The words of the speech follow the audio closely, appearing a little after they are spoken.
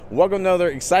Welcome to another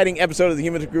exciting episode of the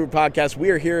Human Group Podcast. We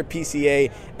are here at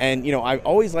PCA, and I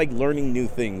always like learning new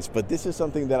things, but this is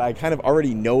something that I kind of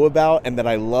already know about and that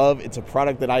I love. It's a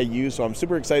product that I use, so I'm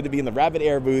super excited to be in the Rabbit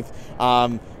Air booth.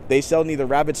 They sell neither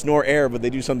rabbits nor air, but they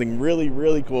do something really,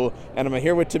 really cool. And I'm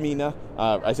here with Tamina.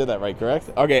 I said that right, correct?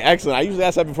 Okay, excellent. I usually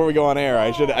ask that before we go on air.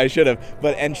 I should have.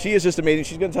 And she is just amazing.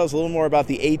 She's going to tell us a little more about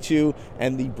the A2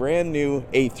 and the brand new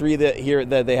A3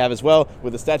 that they have as well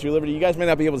with the Statue of Liberty. You guys may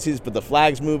not be able to see this, but the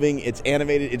flag's moving. It's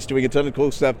animated. It's doing a ton of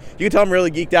cool stuff. You can tell I'm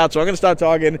really geeked out, so I'm going to stop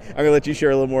talking. I'm going to let you share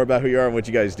a little more about who you are and what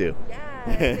you guys do. Yeah,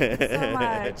 thank you so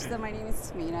much. So my name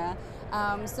is Tamina.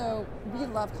 So we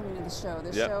love coming to the show.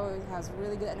 The show has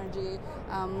really good energy.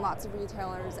 Lots of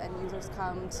retailers and users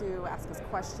come to ask us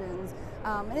questions.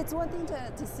 And it's one thing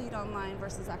to see it online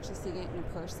versus actually seeing it in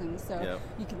person. So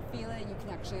you can feel it, you can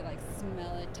actually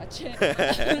smell it, touch it.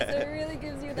 So it really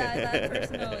gives you that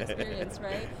personal experience,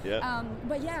 right?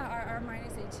 But yeah, our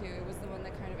Minus A2 was the one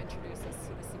that kind of introduced us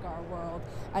to the cigar world.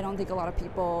 I don't think a lot of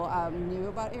people knew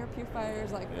about air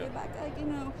purifiers way back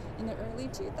in the early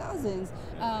 2000s.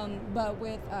 But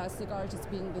with cigars just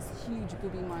being this huge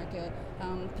booming market,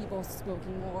 people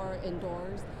smoking more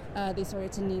indoors, they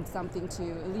started to need something to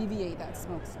alleviate that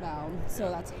smoke smell. So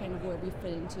that's kind of where we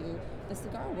fit into the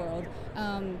cigar world.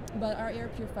 But our air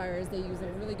purifiers, they use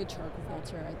a really good charcoal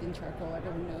filter. I think charcoal,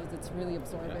 everyone knows, it's really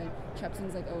absorbent, traps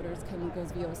things like odors,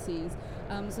 chemicals, VOCs.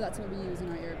 So that's what we use in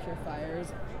our air purifiers.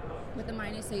 With the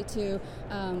Minus A2,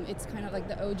 it's kind of like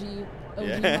the OG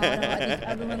model. I think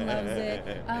everyone loves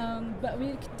it. But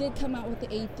we did come out with the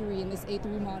A3, and this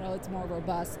A3 model, it's more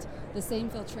robust. The same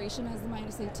filtration as the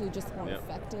Minus A2, just more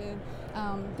effective.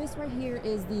 This right here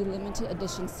is the limited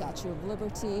edition Statue of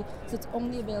Liberty, so it's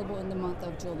only available in the month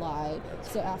of July.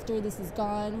 So after this is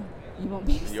gone, you won't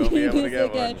be seeing this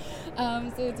again.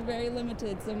 So it's very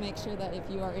limited, so make sure that if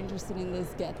you are interested in this,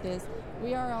 get this.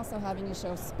 We are also having a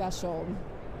show special.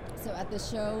 So at the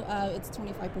show, it's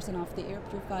 25% off the air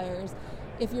purifiers.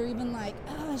 If you're even like,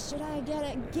 should I get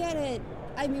it? Get it.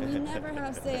 I mean, we never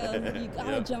have sales. You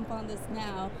gotta jump on this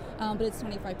now. But it's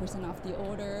 25% off the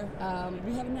order.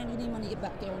 We have a 90-day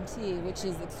money-back guarantee, which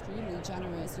is extremely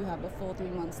generous. You have a full 3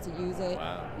 months to use it.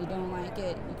 Wow. You don't like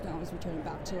it, you can always return it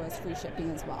back to us, free shipping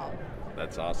as well.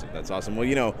 That's awesome.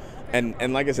 Well,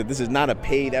 and like I said, this is not a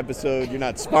paid episode. You're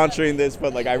not sponsoring this,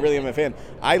 but I really am a fan.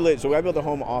 I built a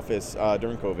home office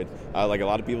during COVID, like a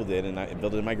lot of people did, and I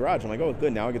built it in my garage. I'm like, oh,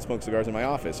 good, now I can smoke cigars in my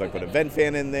office. So I put a vent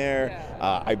fan in there.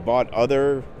 I bought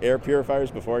other air purifiers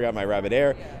before I got my Rabbit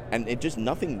Air, and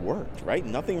nothing worked, right?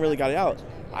 Nothing really got it out.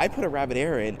 I put a Rabbit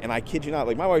Air in, and I kid you not,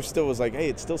 my wife still was like, hey,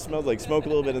 it still smells like smoke a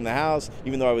little bit in the house,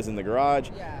 even though I was in the garage.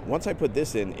 Once I put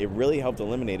this in, it really helped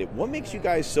eliminate it. What makes you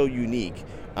guys so unique,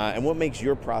 and what makes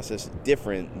your process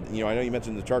different? I know you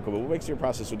mentioned the charcoal, but what makes your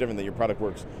process so different that your product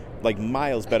works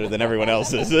miles better than everyone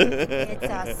else's? It's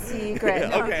a secret.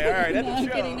 Okay, all right. I'm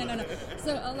kidding. No.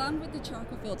 So along with the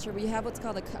charcoal filter, we have what's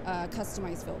called a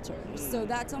customized filter. So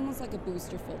that's almost like a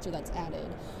booster filter that's added.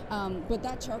 But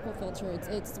that charcoal filter,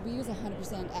 we use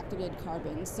 100% activated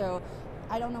carbon. So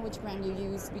I don't know which brand you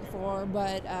used before,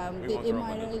 but it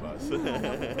might have. No,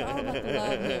 we're all about the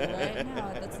love here, right?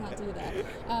 No, let's not do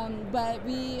that. But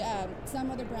some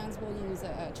other brands will use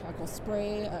a charcoal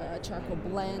spray, a charcoal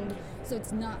blend, so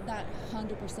it's not that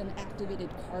 100% activated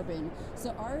carbon.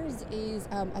 So ours is,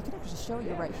 I can actually show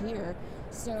you right here.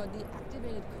 So the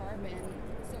activated carbon,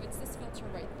 so it's this filter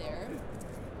right there.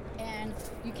 And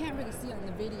you can't really see it on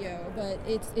the video, but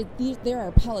there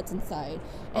are pellets inside,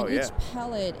 and each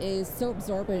pellet is so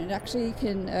absorbent. It actually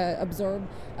can absorb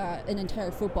an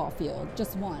entire football field,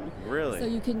 just one. Really? So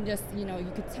you can just, you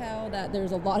could tell that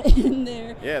there's a lot in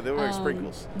there. Yeah, they were like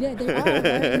sprinkles. Yeah, they are. Right?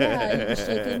 Yeah, you can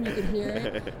shake it, you can hear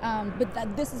it.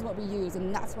 But this is what we use,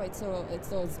 and that's why it's so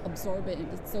absorbent.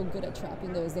 It's so good at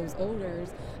trapping those odors.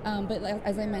 But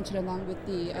as I mentioned, along with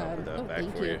the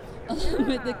along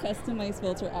with the customized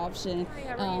filter option,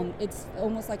 it's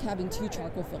almost like having two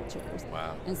charcoal filters.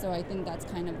 Wow. And so I think that's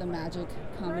kind of the magic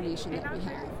combination that we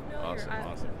have.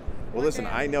 Awesome. Well, listen,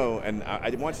 I know, and I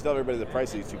want you to tell everybody the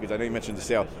price of these two because I know you mentioned the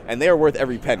sale, and they are worth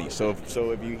every penny. So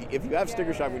if you have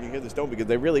sticker shock when you hear this, don't, because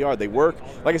they really are. They work.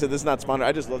 Like I said, this is not sponsored.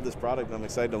 I just love this product, and I'm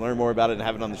excited to learn more about it and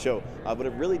have it on the show. But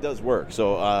it really does work.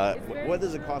 So what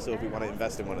does it cost if we want to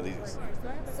invest in one of these?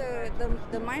 So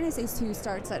the Minus A2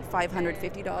 starts at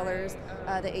 $550.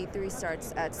 The A3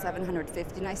 starts at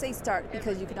 $750. And I say start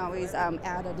because you can always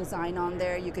add a design on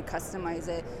there. You could customize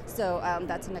it. So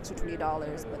that's an extra $20,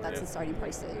 but that's the starting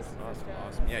prices.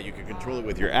 Awesome. Yeah, you can control it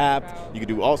with your app. You can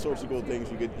do all sorts of cool things.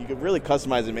 You could really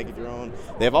customize it and make it your own.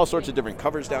 They have all sorts of different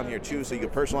covers down here too, so you can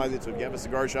personalize it. So if you have a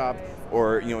cigar shop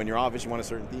or in your office you want a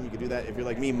certain theme, you can do that. If you're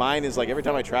like me, mine is like every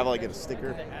time I travel I get a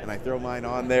sticker and I throw mine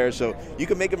on there. So you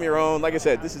can make them your own. Like I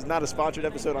said, this is not a sponsored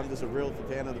episode. I'm just a real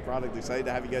fan of the product. Excited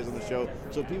to have you guys on the show.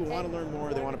 So if people want to learn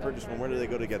more, they want to purchase one, where do they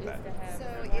go to get that? So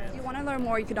if you want to learn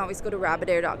more, you can always go to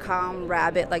rabbitair.com.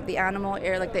 Rabbit, like the animal,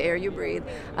 air, like the air you breathe.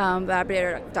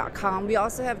 Rabbitair.com. We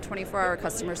also have 24-hour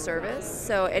customer service.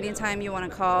 So anytime you want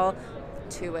to call,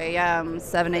 2 a.m.,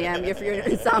 7 a.m., if you're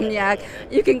an insomniac,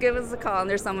 you can give us a call and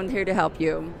there's someone here to help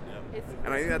you.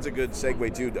 And I think that's a good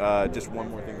segue too. Just one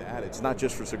more thing to add. It's not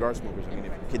just for cigar smokers. I mean,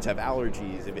 if kids have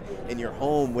allergies, in your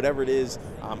home, whatever it is.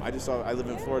 I live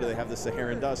in Florida. They have the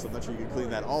Saharan dust. I'm not sure you can clean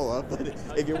that all up. But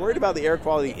if you're worried about the air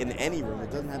quality in any room,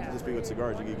 it doesn't have to just be with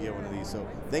cigars. You can get one of these. So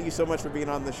thank you so much for being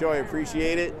on the show. I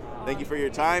appreciate it. Thank you for your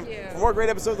time. For more great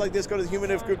episodes like this, go to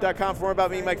thehumanifgroup.com. For more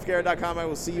about me, MikeFicaro.com. I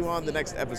will see you on the next episode.